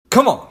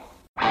Come on.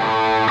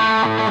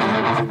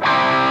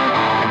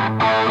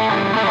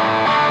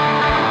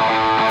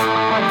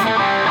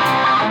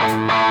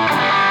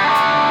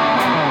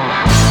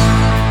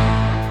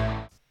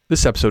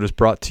 This episode is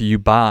brought to you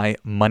by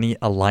Money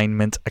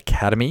Alignment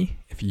Academy.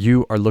 If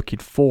you are looking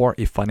for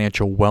a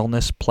financial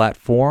wellness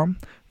platform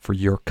for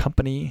your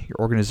company, your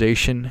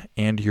organization,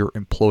 and your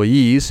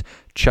employees,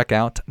 check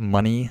out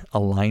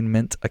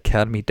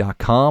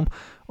moneyalignmentacademy.com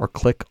or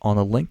click on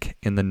the link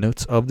in the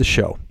notes of the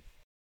show.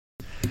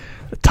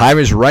 The time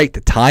is right. The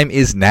time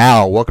is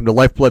now. Welcome to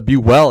Lifeblood Be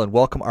Well, and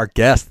welcome our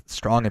guest,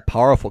 strong and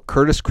powerful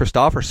Curtis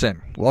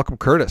Christofferson. Welcome,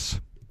 Curtis.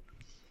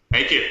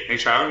 Thank you.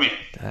 Thanks for having me.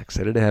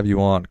 Excited to have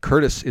you on.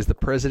 Curtis is the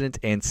president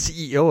and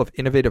CEO of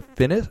Innovative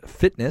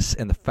Fitness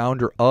and the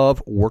founder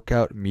of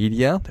Workout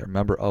Media. They're a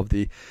member of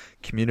the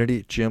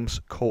Community Gyms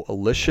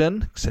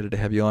Coalition. Excited to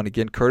have you on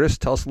again, Curtis.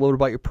 Tell us a little bit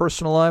about your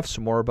personal life,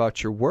 some more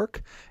about your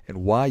work, and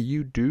why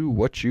you do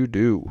what you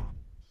do.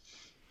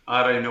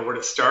 I don't even know where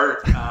to start.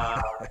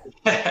 I've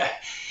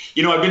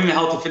been in the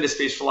health and fitness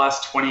space for the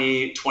last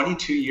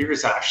 22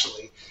 years,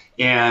 actually.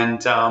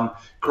 And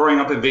growing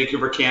up in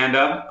Vancouver,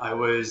 Canada, I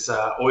was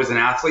always an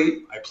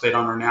athlete. I played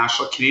on our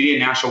Canadian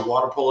national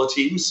water polo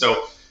team.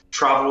 So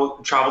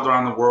traveled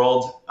around the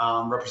world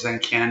representing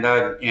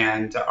Canada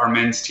and our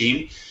men's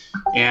team.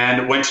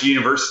 And went to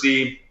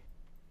university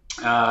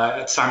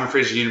at Simon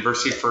Fraser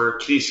University for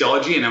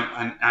kinesiology. And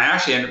I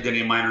actually ended up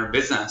getting a minor in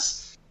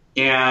business.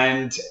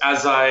 And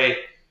as I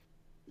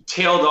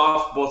tailed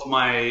off both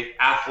my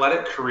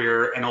athletic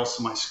career and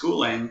also my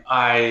schooling,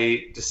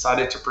 I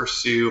decided to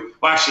pursue,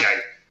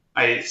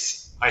 I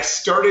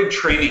started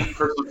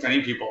personal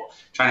training people,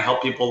 trying to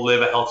help people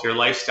live a healthier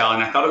lifestyle.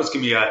 And I thought it was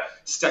going to be a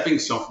stepping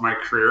stone for my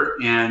career,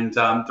 and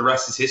the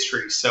rest is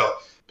history. So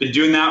been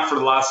doing that for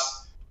the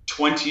last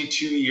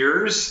 22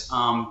 years,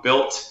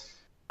 built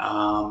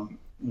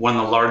one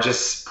of the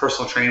largest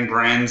personal training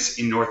brands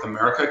in North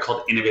America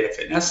called Innovative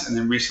Fitness, and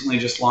then recently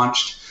just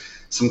launched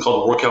something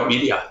called Workout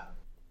Media.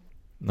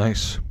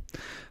 Nice.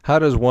 How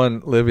does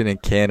one living in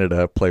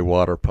Canada play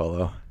water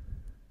polo?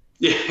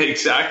 Yeah,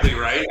 exactly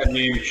right. I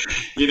mean,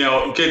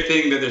 good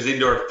thing that there's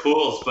indoor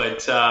pools, but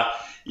it's, as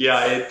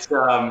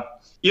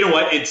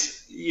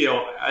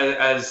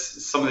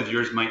some of the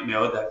viewers might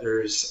know, that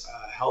there's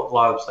a hell of a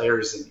lot of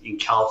players in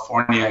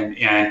California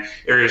and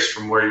areas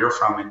from where you're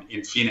from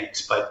in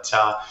Phoenix. But,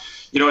 I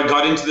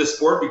got into this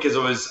sport because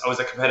I was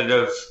a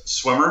competitive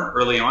swimmer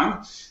early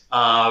on.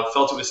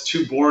 Felt it was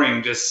too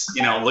boring just,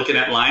 looking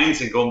at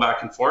lines and going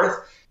back and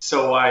forth.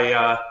 So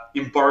I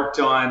embarked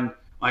on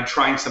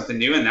trying something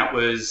new, and that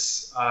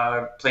was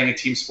playing a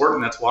team sport,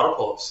 and that's water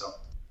polo. So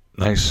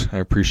nice. I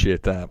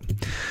appreciate that.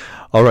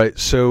 All right.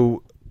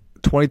 So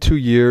 22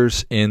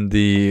 years in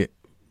the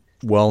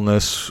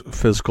wellness,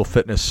 physical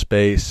fitness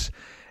space,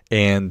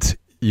 and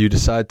you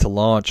decide to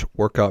launch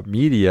Workout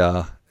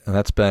Media, and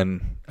that's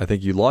been, I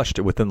think you launched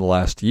it within the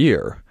last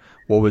year.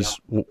 What was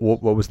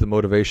the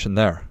motivation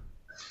there?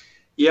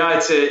 Yeah,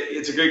 it's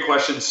a great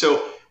question.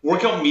 So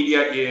Workout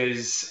Media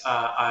is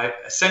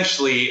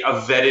essentially a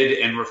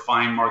vetted and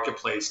refined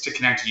marketplace to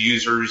connect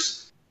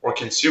users or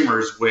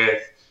consumers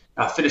with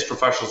fitness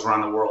professionals around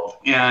the world.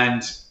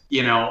 And,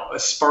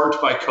 sparked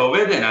by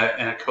COVID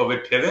and a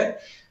COVID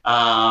pivot,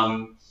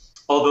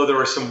 although there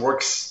were some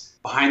works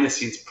behind the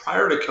scenes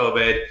prior to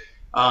COVID,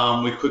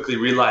 we quickly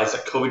realized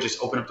that COVID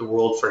just opened up the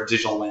world for a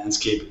digital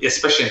landscape,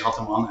 especially in health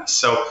and wellness.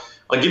 So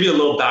I'll give you a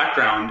little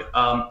background.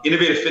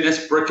 Innovative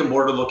Fitness, brick and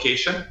mortar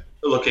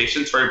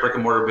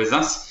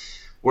business,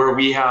 where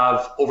we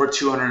have over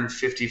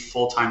 250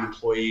 full-time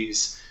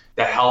employees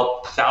that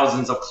help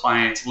thousands of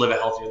clients live a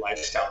healthier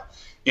lifestyle.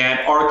 And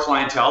our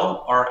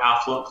clientele, our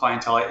affluent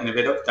clientele at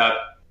Innovative, that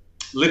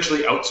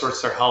literally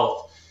outsource their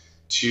health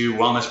to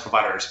wellness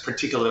providers,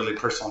 particularly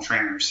personal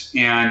trainers.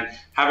 And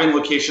having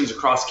locations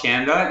across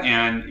Canada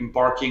and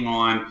embarking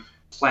on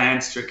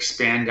plans to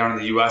expand down to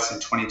the US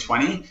in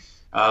 2020,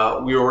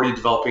 we were already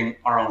developing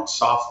our own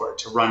software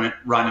to run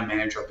and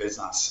manage our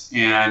business.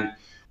 And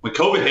when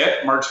COVID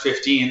hit, March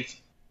 15th,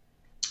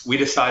 we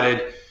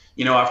decided,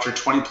 after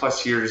 20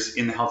 plus years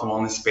in the health and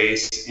wellness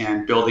space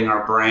and building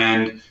our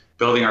brand,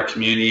 building our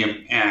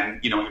community and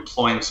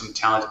employing some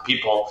talented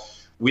people,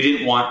 we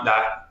didn't want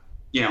that,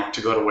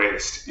 to go to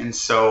waste. And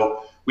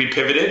so we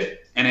pivoted,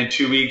 and in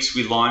 2 weeks,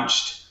 we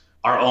launched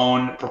our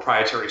own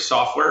proprietary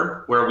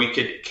software where we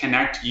could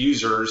connect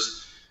users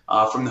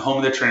from the home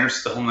of the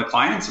trainers to the home of the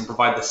clients and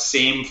provide the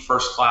same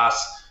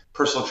first-class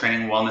personal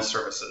training and wellness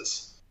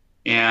services.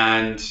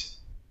 And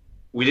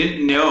we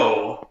didn't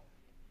know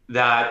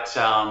that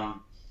our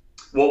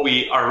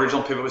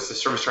original pivot was to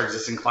service our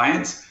existing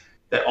clients,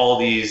 that all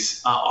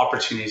these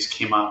opportunities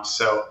came up.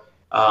 So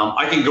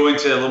I can go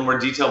into a little more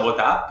detail about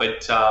that,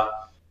 but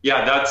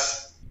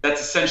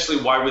that's essentially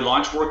why we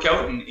launched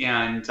Workout, and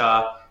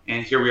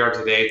here we are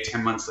today,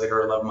 10 months later,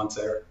 11 months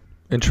later.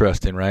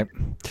 Interesting, right?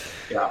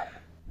 Yeah.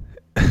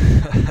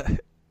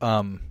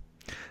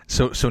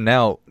 So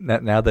now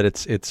that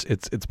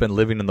it's been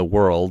living in the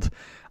world,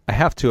 I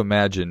have to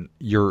imagine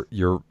you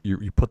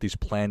put these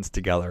plans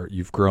together.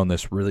 You've grown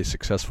this really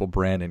successful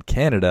brand in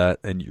Canada,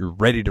 and you're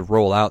ready to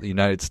roll out in the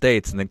United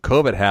States. And then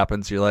COVID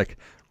happens. You're like,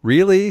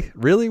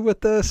 really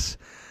with this?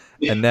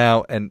 Yeah. And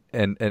now and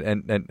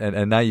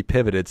now you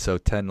pivoted. So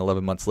 10,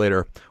 11 months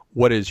later,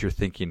 what is your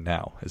thinking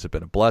now? Has it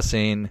been a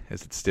blessing?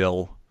 Is it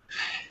still?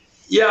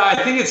 Yeah,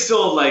 I think it's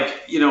still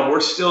like, we're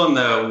still in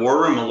the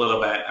war room a little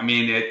bit. I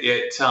mean,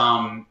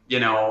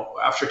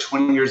 after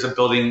 20 years of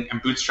building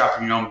and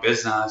bootstrapping your own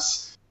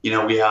business,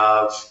 we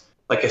have,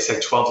 like I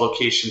said, 12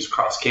 locations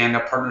across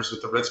Canada, partners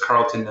with the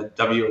Ritz-Carlton, the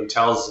W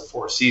Hotels, the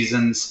Four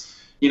Seasons.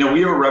 We have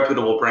a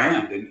reputable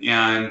brand,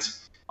 and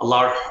a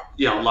lot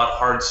of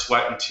hard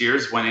sweat and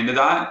tears went into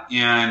that.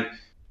 And,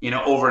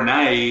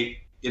 overnight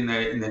in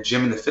the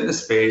gym and the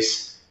fitness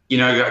space, it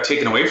got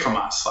taken away from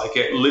us. Like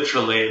it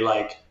literally,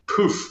 like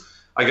poof.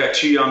 I got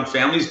 2 young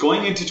families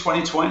going into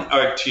 2020.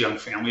 2 young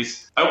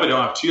families. I hope I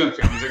don't have 2 young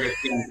families. I got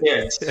 2 young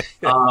kids.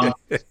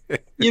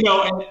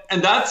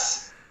 And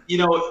that's,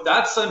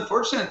 that's the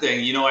unfortunate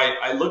thing.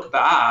 I look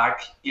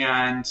back,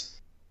 and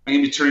I'm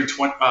going to be turning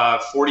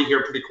 40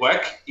 here pretty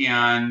quick.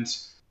 And,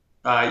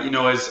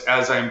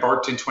 as I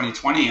embarked in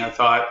 2020, I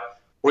thought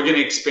we're going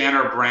to expand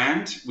our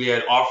brand. We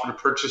had offered to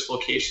purchase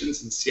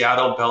locations in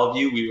Seattle,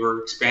 Bellevue. We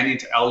were expanding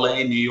to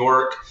LA, New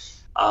York.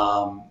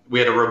 We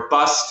had a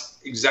robust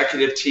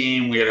executive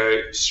team. We had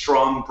a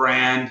strong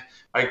brand,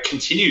 a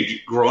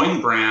continued growing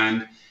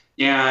brand,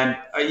 and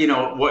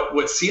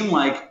what seemed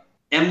like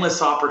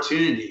endless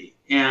opportunity.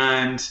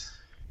 And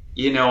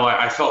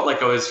I felt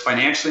like I was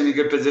financially in a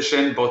good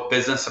position, both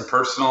business and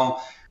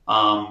personal.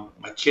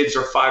 My kids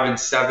are 5 and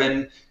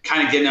 7,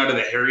 kind of getting out of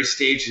the hairy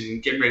stage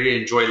and getting ready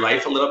to enjoy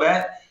life a little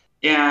bit.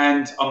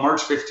 And on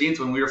March 15th,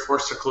 when we were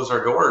forced to close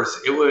our doors,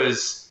 it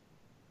was,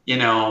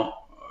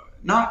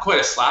 not quite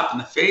a slap in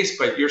the face,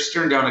 but you're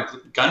staring down a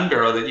gun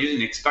barrel that you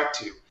didn't expect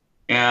to.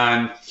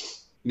 And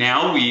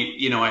now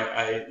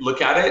I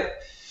look at it,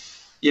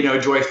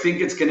 do I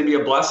think it's going to be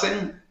a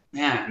blessing?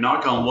 Man,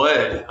 knock on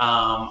wood.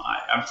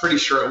 I'm pretty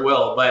sure it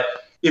will. But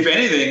if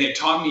anything, it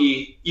taught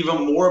me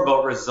even more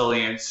about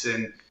resilience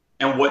and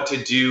what to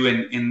do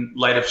in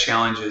light of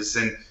challenges.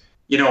 And,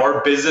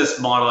 our business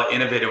model at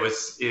Innovative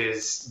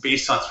is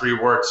based on 3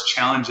 words: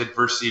 challenge,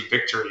 adversity,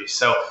 victory.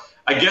 So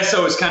I guess I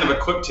was kind of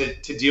equipped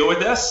to deal with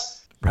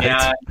this. Right.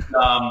 And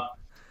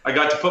I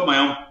got to put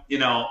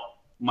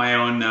my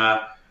own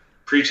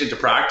preach into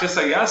practice,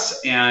 I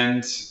guess.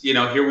 And,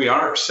 here we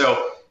are.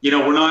 So,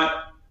 we're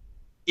not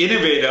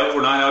Innovative.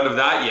 We're not out of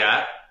that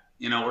yet.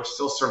 We're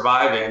still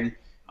surviving.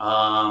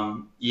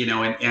 And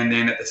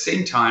then at the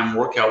same time,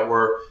 Workout,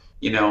 we're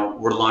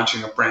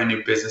launching a brand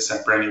new business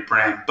and brand new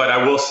brand. But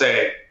I will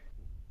say,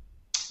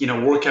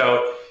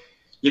 Workout,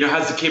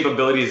 has the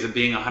capabilities of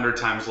being 100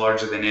 times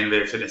larger than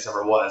Innovative Fitness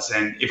ever was.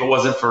 And if it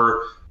wasn't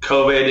for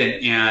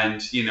COVID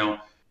and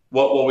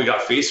what we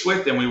got faced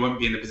with, then we wouldn't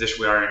be in the position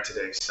we are in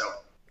today. So,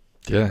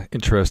 yeah,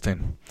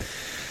 interesting.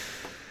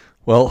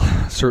 Well,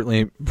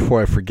 certainly,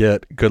 before I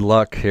forget, good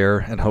luck here,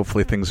 and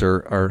hopefully things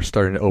are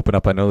starting to open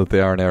up. I know that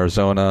they are in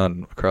Arizona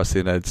and across the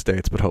United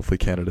States, but hopefully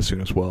Canada soon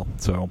as well.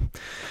 So,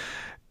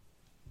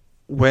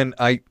 when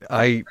I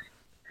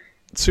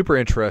super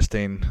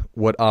interesting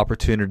what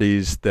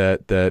opportunities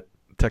that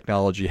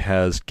technology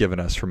has given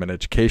us from an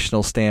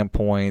educational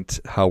standpoint.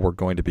 How we're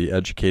going to be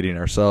educating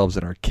ourselves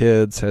and our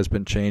kids has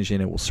been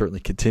changing. It will certainly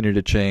continue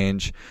to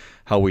change.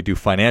 How we do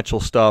financial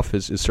stuff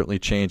is certainly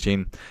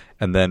changing.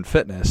 And then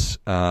fitness,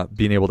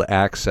 being able to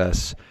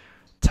access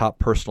top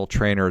personal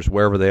trainers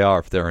wherever they are,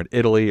 if they're in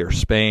Italy or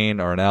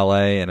Spain or in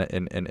LA, and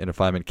if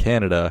I'm in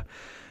Canada.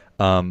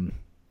 How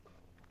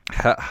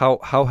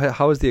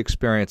has the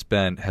experience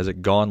been? Has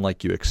it gone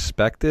like you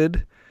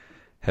expected?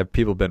 Have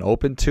people been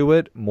open to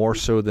it more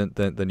so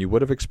than you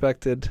would have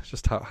expected?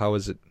 Just how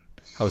has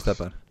that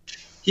been?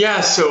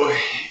 Yeah, so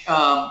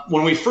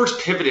when we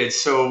first pivoted,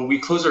 so we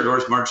closed our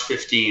doors March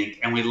 15th,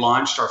 and we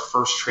launched our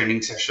first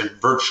training session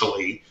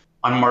virtually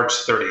on March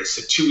 30th.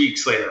 So 2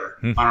 weeks later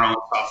on our own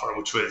software,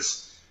 which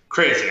was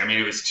crazy. I mean,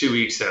 it was 2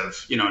 weeks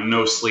of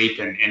no sleep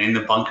and in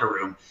the bunker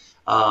room.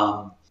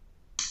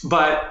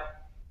 But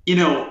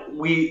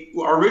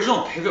our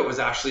original pivot was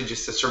actually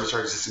just to service our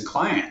existing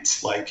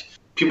clients, like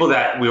people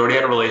that we already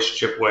had a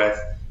relationship with,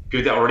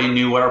 people that already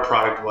knew what our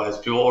product was,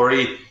 people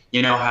already,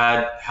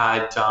 had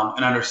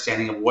an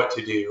understanding of what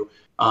to do.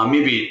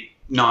 Maybe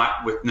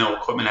not with no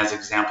equipment as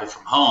example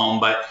from home,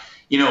 but,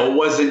 it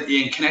wasn't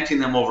in connecting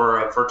them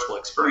over a virtual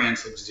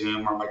experience like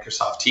Zoom or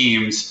Microsoft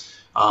Teams,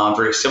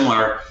 very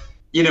similar.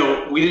 We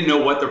didn't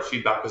know what their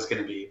feedback was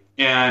going to be.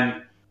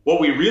 And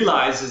what we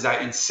realized is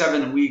that in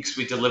 7 weeks,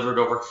 we delivered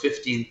over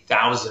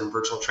 15,000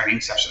 virtual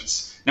training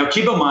sessions. Now,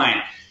 keep in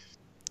mind,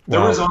 there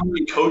was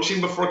online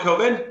coaching before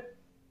COVID.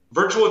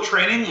 Virtual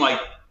training, like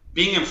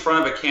being in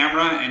front of a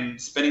camera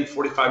and spending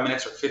 45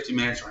 minutes or 50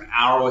 minutes or an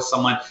hour with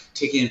someone,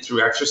 taking them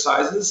through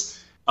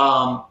exercises,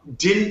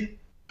 didn't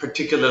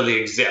particularly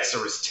exist.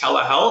 There was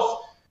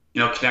telehealth,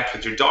 connect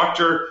with your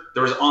doctor.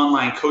 There was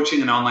online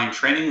coaching and online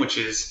training, which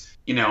is,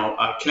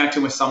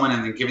 connecting with someone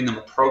and then giving them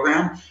a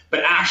program,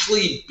 but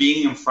actually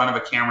being in front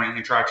of a camera and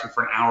interacting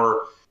for an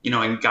hour,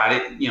 and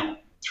guided,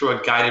 through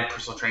a guided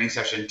personal training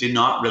session did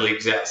not really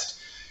exist.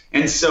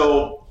 And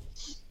so,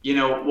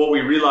 what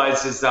we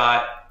realized is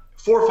that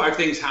 4 or 5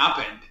 things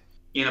happened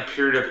in a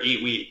period of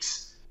 8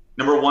 weeks.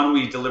 Number one,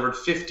 we delivered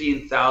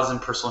 15,000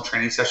 personal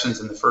training sessions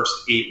in the first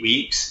 8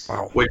 weeks,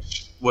 wow,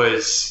 which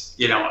was,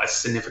 a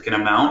significant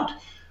amount.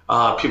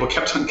 People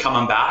kept on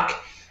coming back.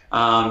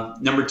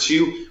 Number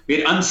two, we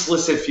had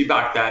unsolicited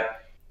feedback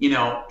that,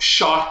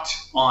 shocked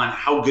on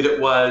how good it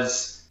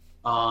was,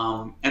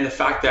 and the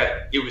fact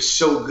that it was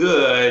so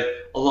good,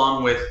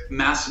 along with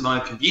massive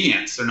amount of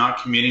convenience. They're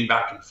not commuting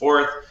back and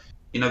forth.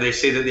 They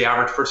say that the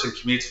average person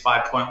commutes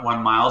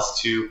 5.1 miles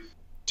to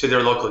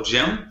their local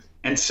gym.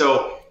 And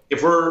so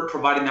if we're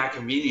providing that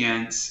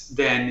convenience,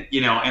 then,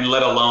 and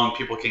let alone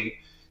people can,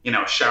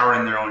 shower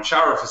in their own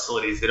shower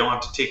facilities. They don't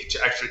have to take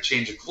an extra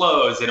change of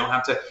clothes. They don't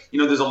have to,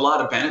 there's a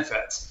lot of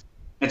benefits.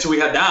 And so we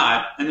had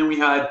that. And then we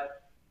had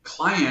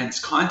clients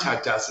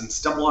contact us and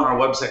stumble on our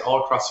website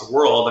all across the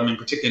world. I mean,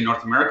 particularly in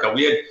North America.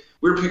 We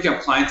were picking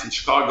up clients in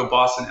Chicago,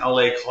 Boston,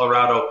 LA,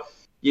 Colorado,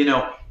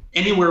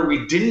 anywhere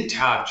we didn't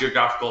have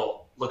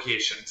geographical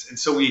locations. And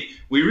so we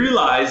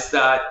realized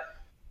that,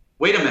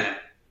 wait a minute,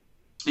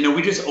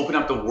 we just opened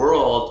up the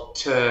world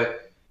to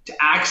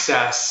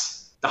access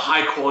the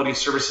high quality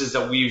services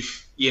that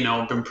we've,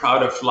 been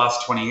proud of for the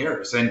last 20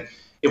 years. And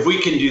if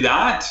we can do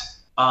that,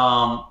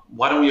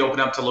 why don't we open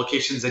up to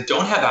locations that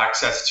don't have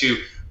access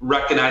to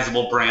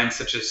recognizable brands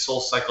such as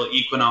SoulCycle,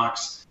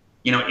 Equinox,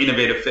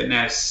 Innovative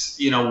Fitness,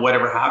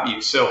 whatever have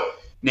you. So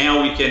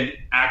now we can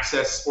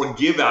access or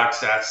give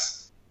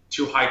access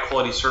to high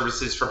quality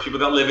services for people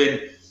that live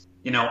in,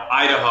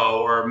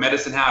 Idaho or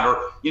Medicine Hat,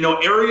 or,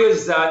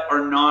 areas that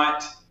are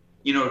not,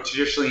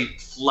 traditionally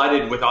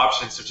flooded with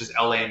options such as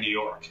LA and New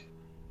York.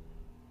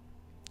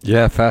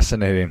 Yeah,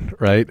 fascinating,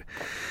 right?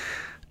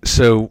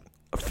 So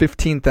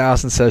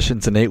 15,000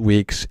 sessions in 8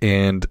 weeks,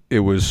 and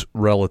it was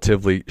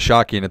relatively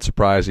shocking and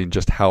surprising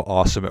just how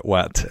awesome it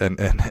went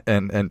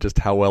and just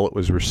how well it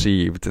was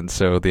received. And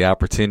so the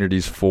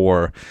opportunities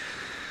for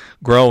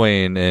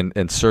growing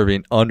and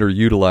serving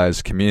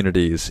underutilized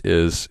communities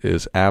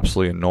is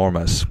absolutely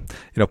enormous.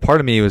 Part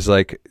of me was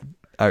like,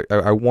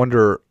 I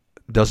wonder,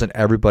 doesn't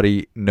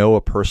everybody know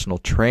a personal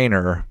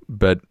trainer?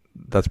 But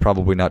that's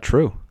probably not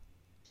true.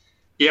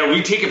 Yeah,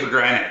 we take it for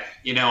granted.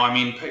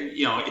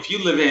 If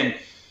you live in,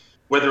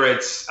 whether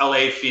it's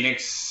LA,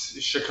 Phoenix,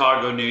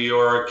 Chicago, New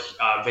York,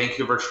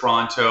 Vancouver,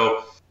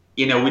 Toronto,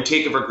 we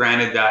take it for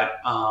granted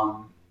that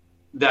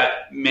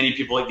that many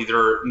people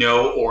either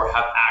know or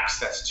have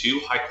access to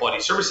high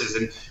quality services.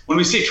 And when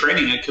we say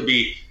training, it could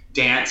be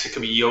dance, it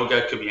could be yoga,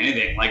 it could be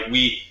anything. Like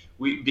we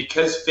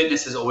because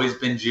fitness has always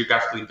been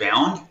geographically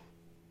bound,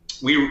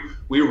 we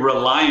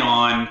rely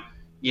on,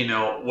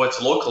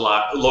 what's local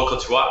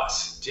to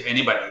us, to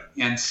anybody.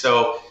 And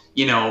so,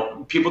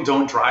 people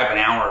don't drive an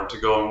hour to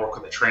go and work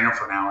with a trainer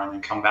for an hour and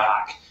then come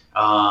back,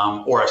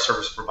 or a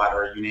service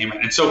provider, you name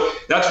it. And so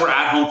that's where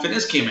at-home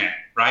fitness came in,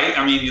 right?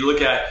 I mean, you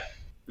look at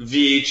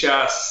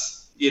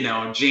VHS,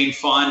 Jane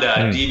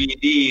Fonda,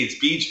 DVDs,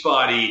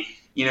 Beachbody,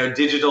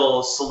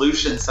 digital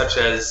solutions such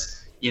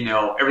as,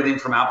 everything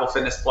from Apple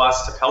Fitness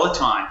Plus to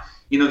Peloton.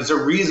 There's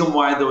a reason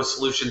why those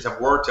solutions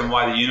have worked and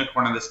why the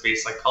unicorn in the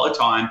space like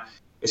Peloton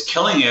is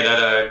killing it at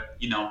a,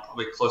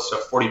 probably close to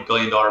a $40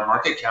 billion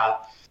market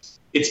cap.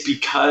 It's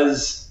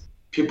because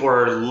people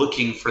are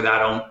looking for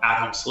that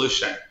at-home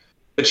solution.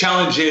 The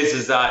challenge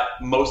is that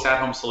most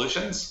at-home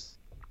solutions,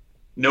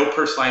 no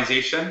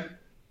personalization,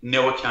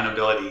 no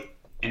accountability,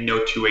 and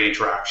no two-way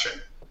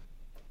interaction,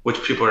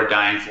 which people are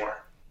dying for.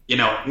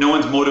 No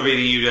one's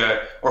motivating you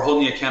to, or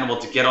holding you accountable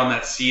to get on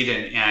that seat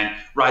and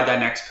ride that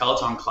next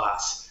Peloton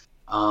class.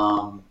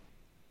 And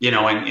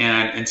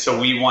so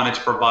we wanted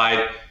to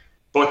provide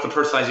both the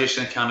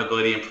personalization,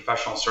 accountability, and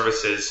professional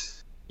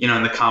services,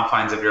 in the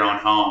confines of your own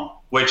home,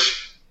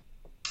 which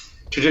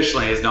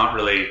traditionally has not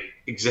really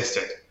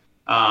existed.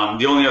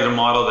 The only other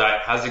model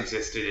that has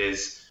existed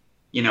is,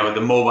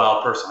 the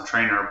mobile personal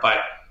trainer, but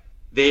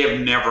they have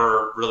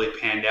never really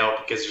panned out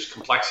because there's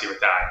complexity with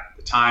that.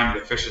 The time,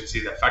 the efficiency,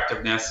 the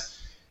effectiveness,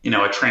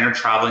 a trainer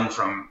traveling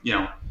from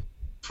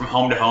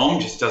home to home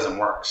just doesn't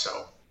work.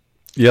 So,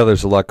 yeah,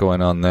 there's a lot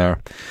going on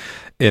there.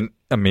 And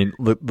I mean,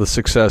 the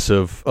success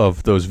of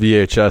those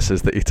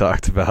VHSs that you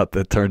talked about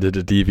that turned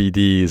into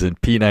DVDs and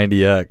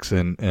P90X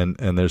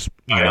and there's,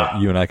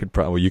 you and I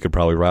you could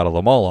probably rattle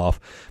them all off,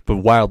 but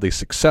wildly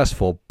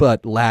successful,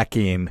 but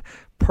lacking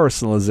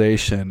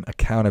personalization,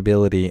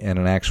 accountability, and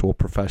an actual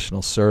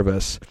professional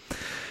service.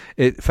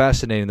 It's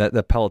fascinating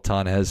that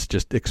Peloton has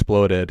just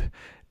exploded.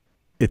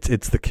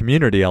 It's the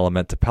community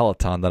element to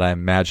Peloton that I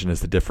imagine is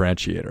the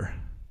differentiator.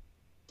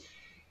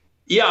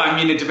 Yeah, I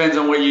mean, it depends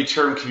on what you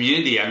term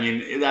community. I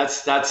mean,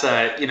 that's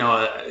a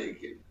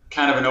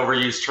kind of an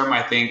overused term,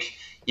 I think.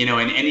 In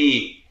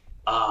any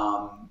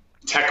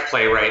tech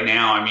play right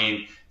now, I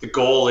mean, the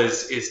goal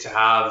is to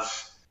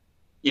have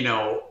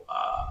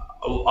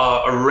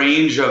a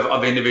range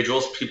of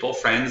individuals, people,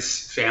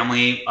 friends,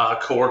 family,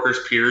 coworkers,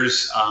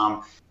 peers,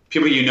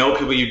 people you know,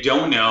 people you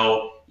don't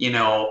know,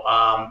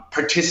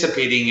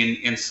 participating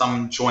in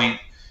some joint,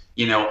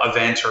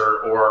 event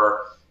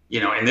or,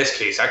 in this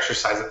case,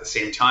 exercise at the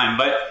same time.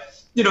 But,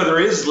 there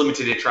is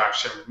limited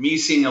interaction. Me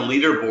seeing a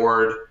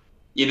leaderboard,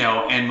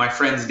 and my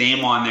friend's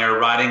name on there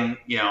riding,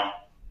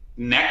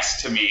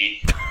 next to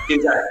me,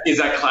 is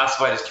that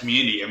classified as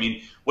community? I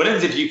mean, what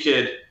happens if you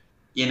could,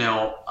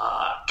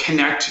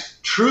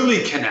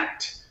 truly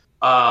connect,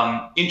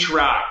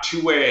 interact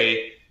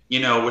two-way,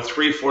 with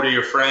 3-4 of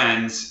your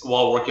friends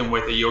while working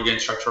with a yoga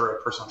instructor or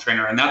a personal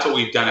trainer? And that's what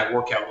we've done at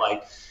Workout.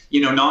 Like,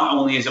 not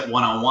only is it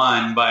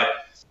one-on-one, but,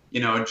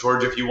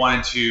 George, if you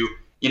wanted to,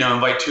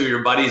 invite 2 of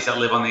your buddies that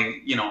live on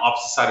the,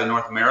 opposite side of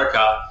North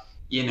America,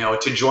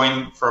 to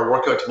join for a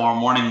workout tomorrow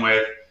morning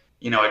with,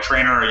 a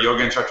trainer, a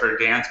yoga instructor, a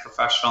dance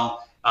professional,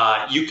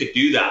 you could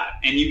do that.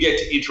 And you get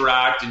to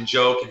interact and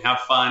joke and have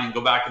fun and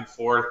go back and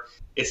forth.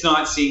 It's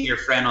not seeing your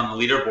friend on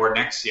the leaderboard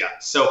next to you.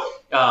 So,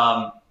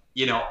 don't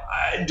get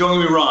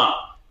me wrong.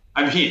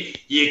 I mean,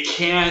 you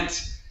can't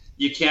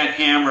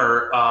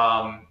hammer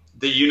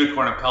the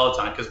unicorn of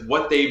Peloton, because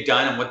what they've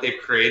done and what they've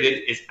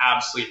created is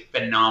absolutely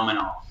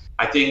phenomenal.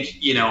 I think,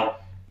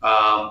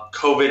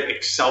 COVID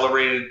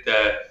accelerated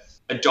the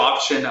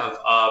adoption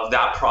of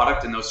that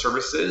product and those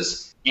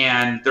services,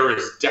 and there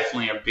is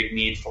definitely a big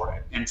need for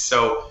it. And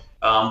so,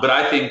 but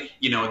I think,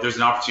 there's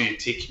an opportunity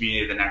to take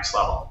community to the next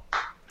level.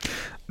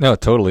 No,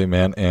 totally,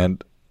 man.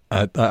 And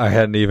I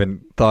hadn't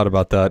even thought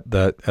about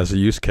that as a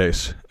use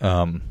case,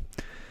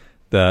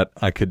 that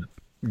I could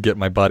get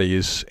my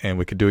buddies and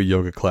we could do a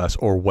yoga class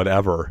or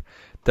whatever.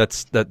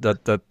 That's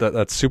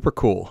super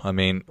cool. I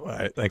mean,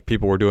 I think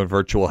people were doing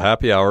virtual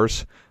happy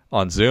hours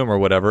on Zoom or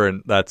whatever,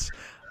 and that's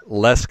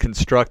less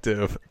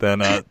constructive than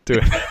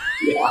doing.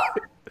 Yeah,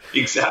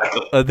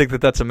 exactly. I think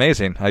that's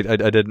amazing. I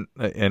didn't,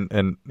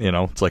 and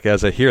it's like,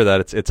 as I hear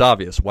that, it's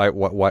obvious. Why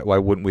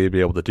wouldn't we be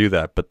able to do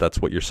that? But that's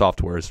what your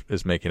software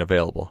is making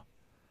available.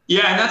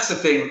 Yeah, and that's the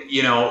thing.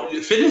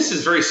 Fitness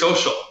is very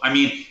social. I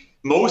mean,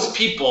 most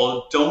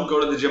people don't go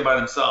to the gym by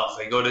themselves.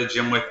 They go to the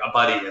gym with a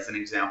buddy, as an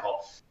example.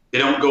 They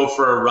don't go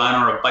for a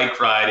run or a bike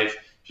ride. If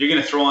you're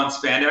going to throw on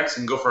spandex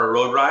and go for a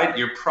road ride,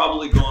 you're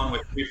probably going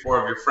with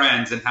 3-4 of your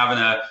friends and having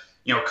a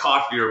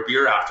coffee or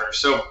beer after.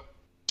 So,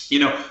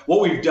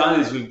 what we've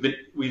done is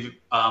we've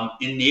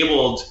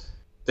enabled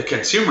the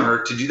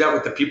consumer to do that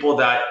with the people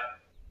that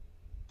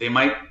they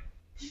might,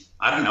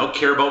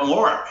 care about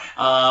more,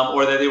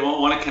 or that they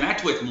won't want to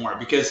connect with more,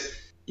 because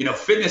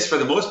fitness for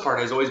the most part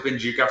has always been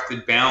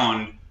geographically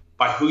bound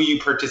by who you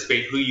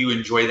participate, who you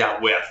enjoy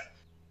that with.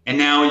 And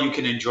now you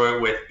can enjoy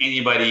it with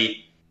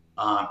anybody,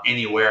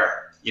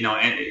 anywhere,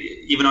 and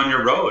even on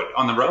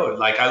the road.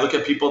 Like, I look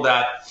at people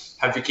that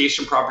have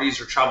vacation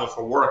properties or travel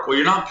for work. Well,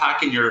 you're not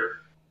packing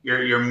your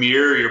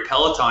mirror, your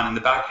Peloton in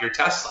the back of your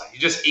Tesla. You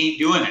just ain't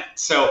doing it.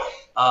 So,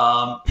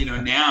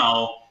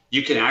 now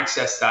you can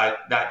access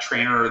that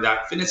trainer or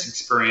that fitness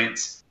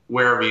experience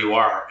wherever you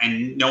are,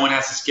 and no one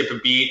has to skip a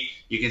beat.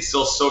 You can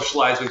still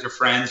socialize with your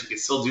friends. You can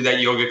still do that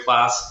yoga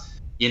class,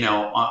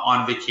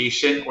 on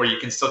vacation, or you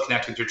can still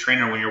connect with your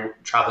trainer when you're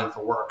traveling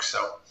for work.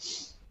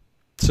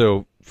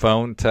 So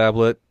phone,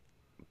 tablet,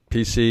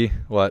 PC,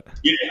 what?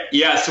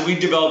 Yeah. So we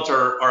developed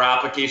our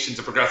application's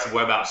a progressive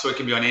web app, so it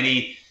can be on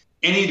any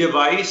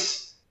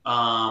device,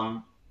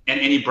 and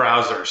any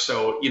browser.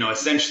 So,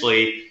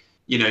 essentially,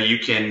 you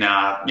can,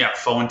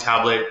 phone,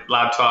 tablet,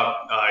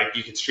 laptop,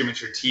 you can stream it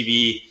to your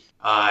TV,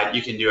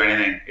 you can do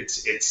anything.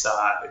 It's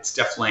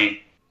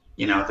definitely,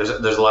 there's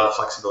a lot of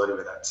flexibility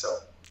with that. So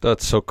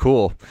that's so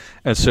cool.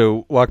 And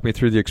so walk me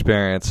through the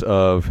experience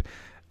of,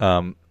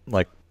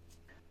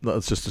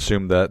 let's just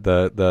assume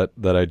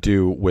that I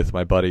do with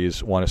my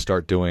buddies want to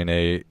start doing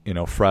a,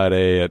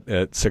 Friday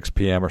at 6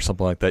 p.m. or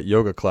something like that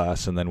yoga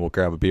class, and then we'll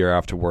grab a beer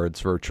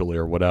afterwards virtually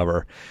or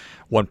whatever.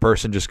 One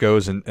person just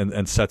goes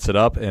and sets it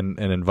up and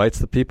invites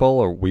the people,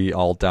 or we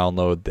all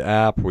download the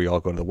app, we all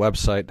go to the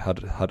website. How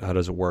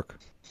does it work?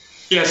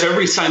 Yeah, so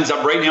everybody signs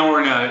up. Right now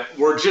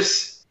we're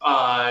just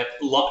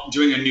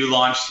doing a new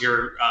launch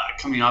here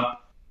coming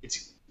up.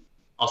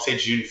 I'll say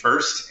June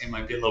 1st. It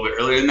might be a little bit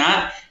earlier than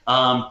that.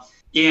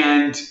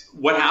 And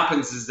what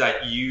happens is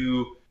that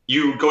you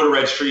go to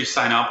register, you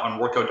sign up on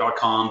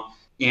workout.com,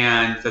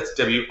 and that's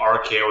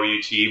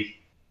WRKOUT.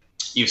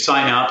 You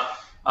sign up,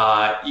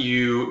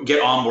 you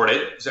get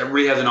onboarded. So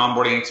everybody has an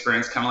onboarding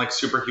experience, kind of like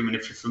Superhuman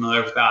if you're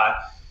familiar with that.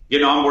 You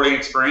get an onboarding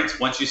experience.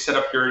 Once you set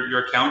up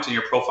your account and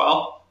your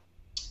profile,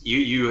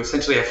 you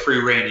essentially have free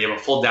reign. You have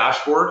a full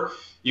dashboard.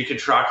 You can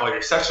track all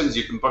your sessions.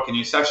 You can book a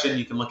new session.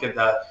 You can look at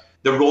the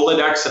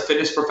Rolodex of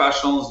fitness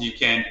professionals. You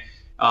can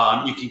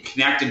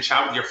connect and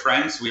chat with your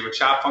friends. We have a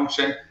chat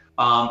function.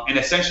 And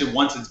essentially,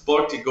 once it's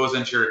booked, it goes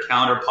into your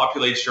calendar,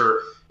 populates your,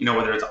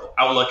 whether it's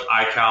Outlook,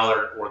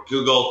 iCal, or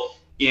Google.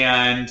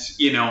 And,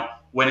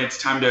 when it's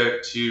time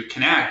to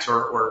connect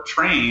or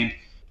train,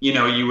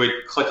 you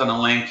would click on the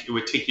link. It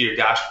would take you to your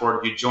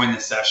dashboard. You join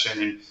the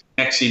session, and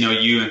next thing you know,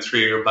 you and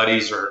 3 of your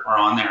buddies are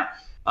on there.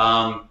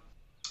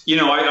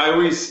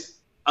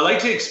 I I like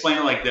to explain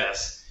it like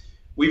this.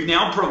 We've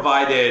now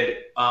provided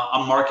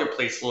a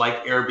marketplace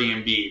like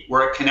Airbnb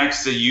where it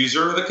connects the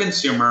user or the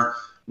consumer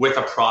with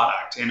a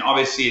product. And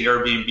obviously at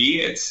Airbnb,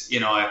 it's,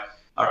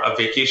 a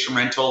vacation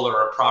rental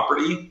or a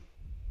property.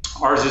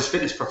 Ours is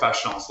fitness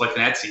professionals like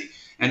an Etsy.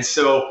 And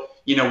so,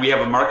 we have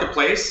a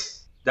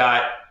marketplace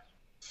that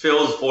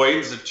fills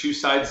voids of two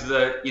sides of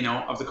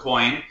the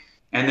coin.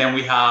 And then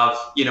we have,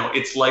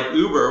 it's like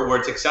Uber where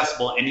it's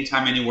accessible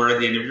anytime, anywhere at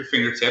the end of your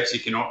fingertips. You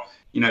can,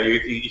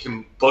 you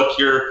can book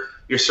your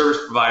service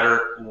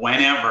provider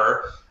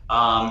whenever.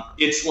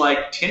 It's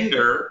like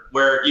Tinder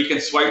where you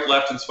can swipe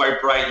left and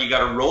swipe right. You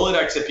got a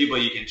Rolodex of people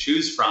you can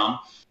choose from.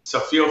 So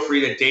feel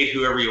free to date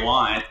whoever you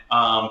want.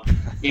 And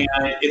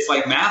it's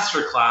like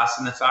Masterclass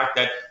in the fact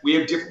that we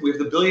have the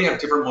ability to have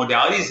different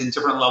modalities and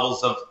different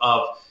levels of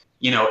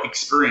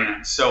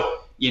experience.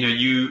 So,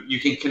 you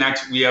can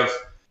connect. We have,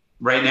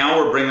 right now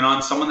we're bringing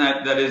on someone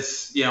that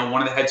is,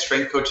 one of the head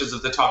strength coaches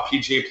of the top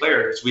PGA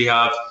players. We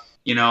have,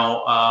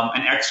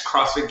 an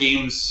ex-CrossFit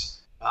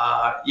Games,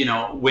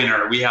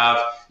 winner. We have,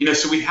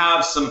 so we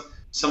have some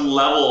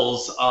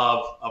levels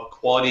of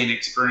quality and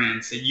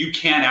experience that you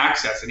can't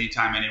access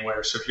anytime,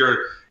 anywhere. So if you're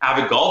an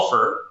avid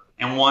golfer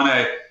and want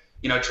to,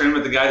 train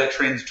with the guy that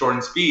trains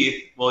Jordan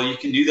Spieth, well, you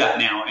can do that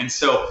now. And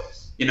so,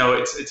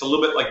 it's a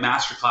little bit like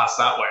Masterclass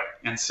that way.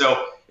 And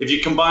so if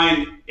you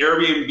combine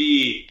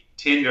Airbnb,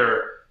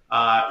 Tinder,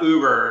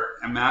 Uber,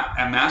 and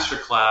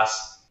Masterclass,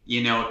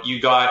 you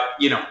got,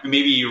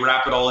 maybe you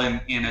wrap it all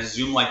in a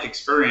Zoom-like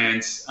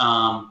experience.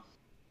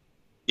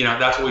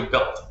 That's what we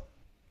built.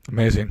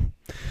 Amazing.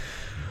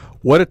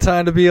 What a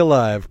time to be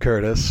alive,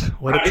 Curtis.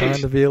 What a time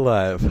to be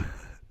alive.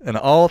 And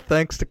all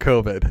thanks to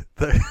COVID.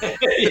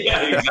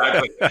 Yeah,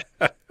 exactly.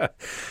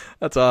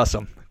 That's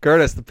awesome.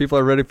 Curtis, the people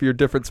are ready for your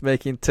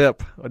difference-making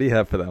tip. What do you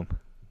have for them?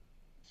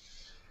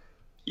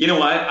 You know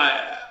what?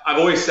 I've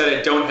always said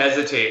it, don't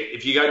hesitate.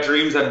 If you got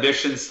dreams,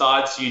 ambitions,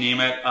 thoughts, you name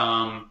it,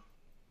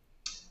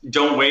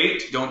 don't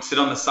wait. Don't sit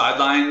on the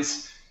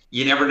sidelines.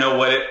 You never know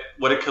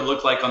what it could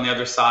look like on the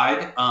other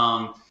side.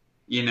 And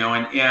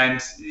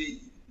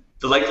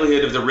the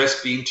likelihood of the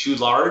risk being too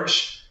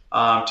large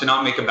to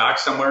not make it back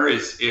somewhere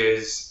is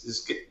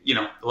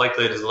the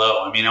likelihood is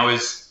low. I mean, I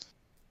was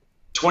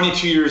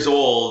 22 years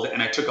old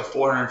and I took a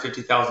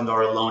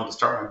 $450,000 loan to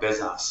start my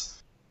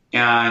business.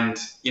 And,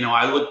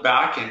 I look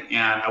back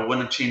and I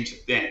wouldn't have changed a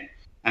thing.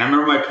 And I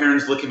remember my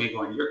parents looking at me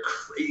going, "You're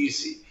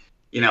crazy.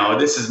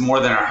 This is more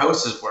than our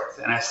house is worth."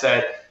 And I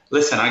said,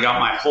 "Listen, I got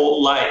my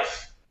whole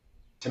life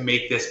to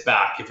make this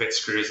back if it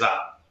screws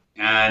up."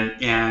 And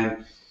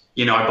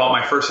I bought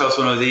my first house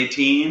when I was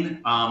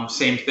 18,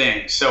 same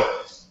thing. So,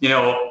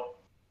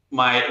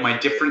 my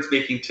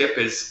difference-making tip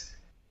is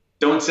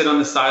don't sit on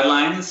the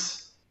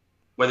sidelines,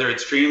 whether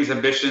it's dreams,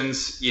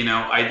 ambitions,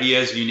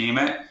 ideas, you name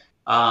it.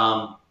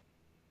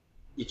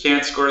 You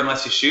can't score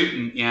unless you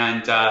shoot,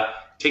 and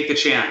take the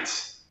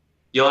chance.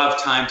 You'll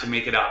have time to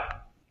make it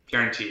up,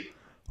 guaranteed.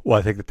 Well,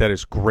 I think that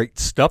is great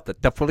stuff.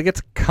 That definitely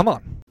gets, come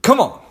on.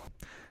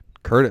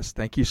 Curtis,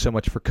 thank you so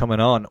much for coming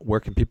on. Where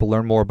can people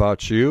learn more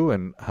about you,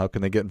 and how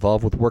can they get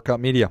involved with Workout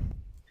Media?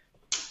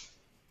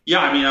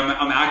 Yeah, I mean,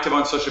 I'm active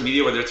on social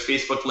media, whether it's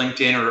Facebook,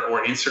 LinkedIn,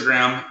 or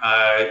Instagram.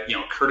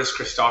 Curtis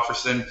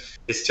Christopherson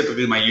is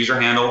typically my user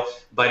handle.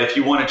 But if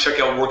you want to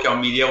check out Workout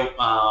Media,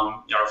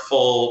 our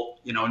full,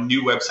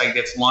 new website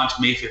gets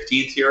launched May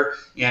 15th here,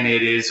 and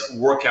it is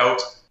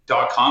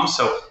workout.com.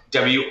 So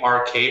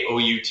WRKOUT.com,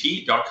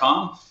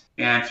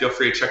 and feel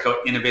free to check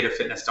out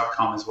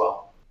innovativefitness.com as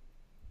well.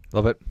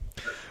 Love it.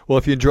 Well,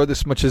 if you enjoyed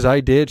this as much as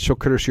I did, show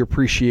Curtis your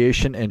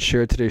appreciation and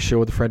share today's show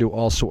with a friend who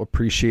also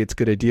appreciates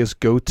good ideas.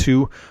 Go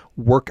to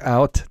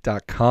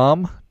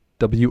workout.com,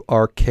 WRKOUT.com,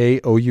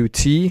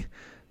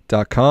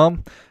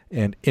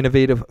 and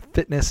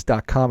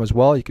innovativefitness.com as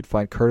well. You can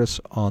find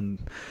Curtis on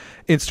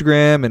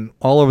Instagram and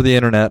all over the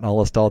internet, and I'll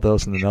list all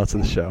those in the notes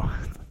of the show.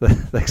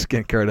 Thanks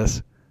again,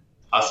 Curtis.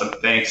 Awesome.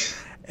 Thanks.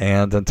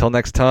 And until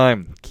next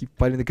time, keep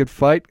fighting the good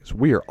fight, because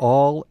we are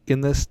all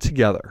in this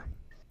together.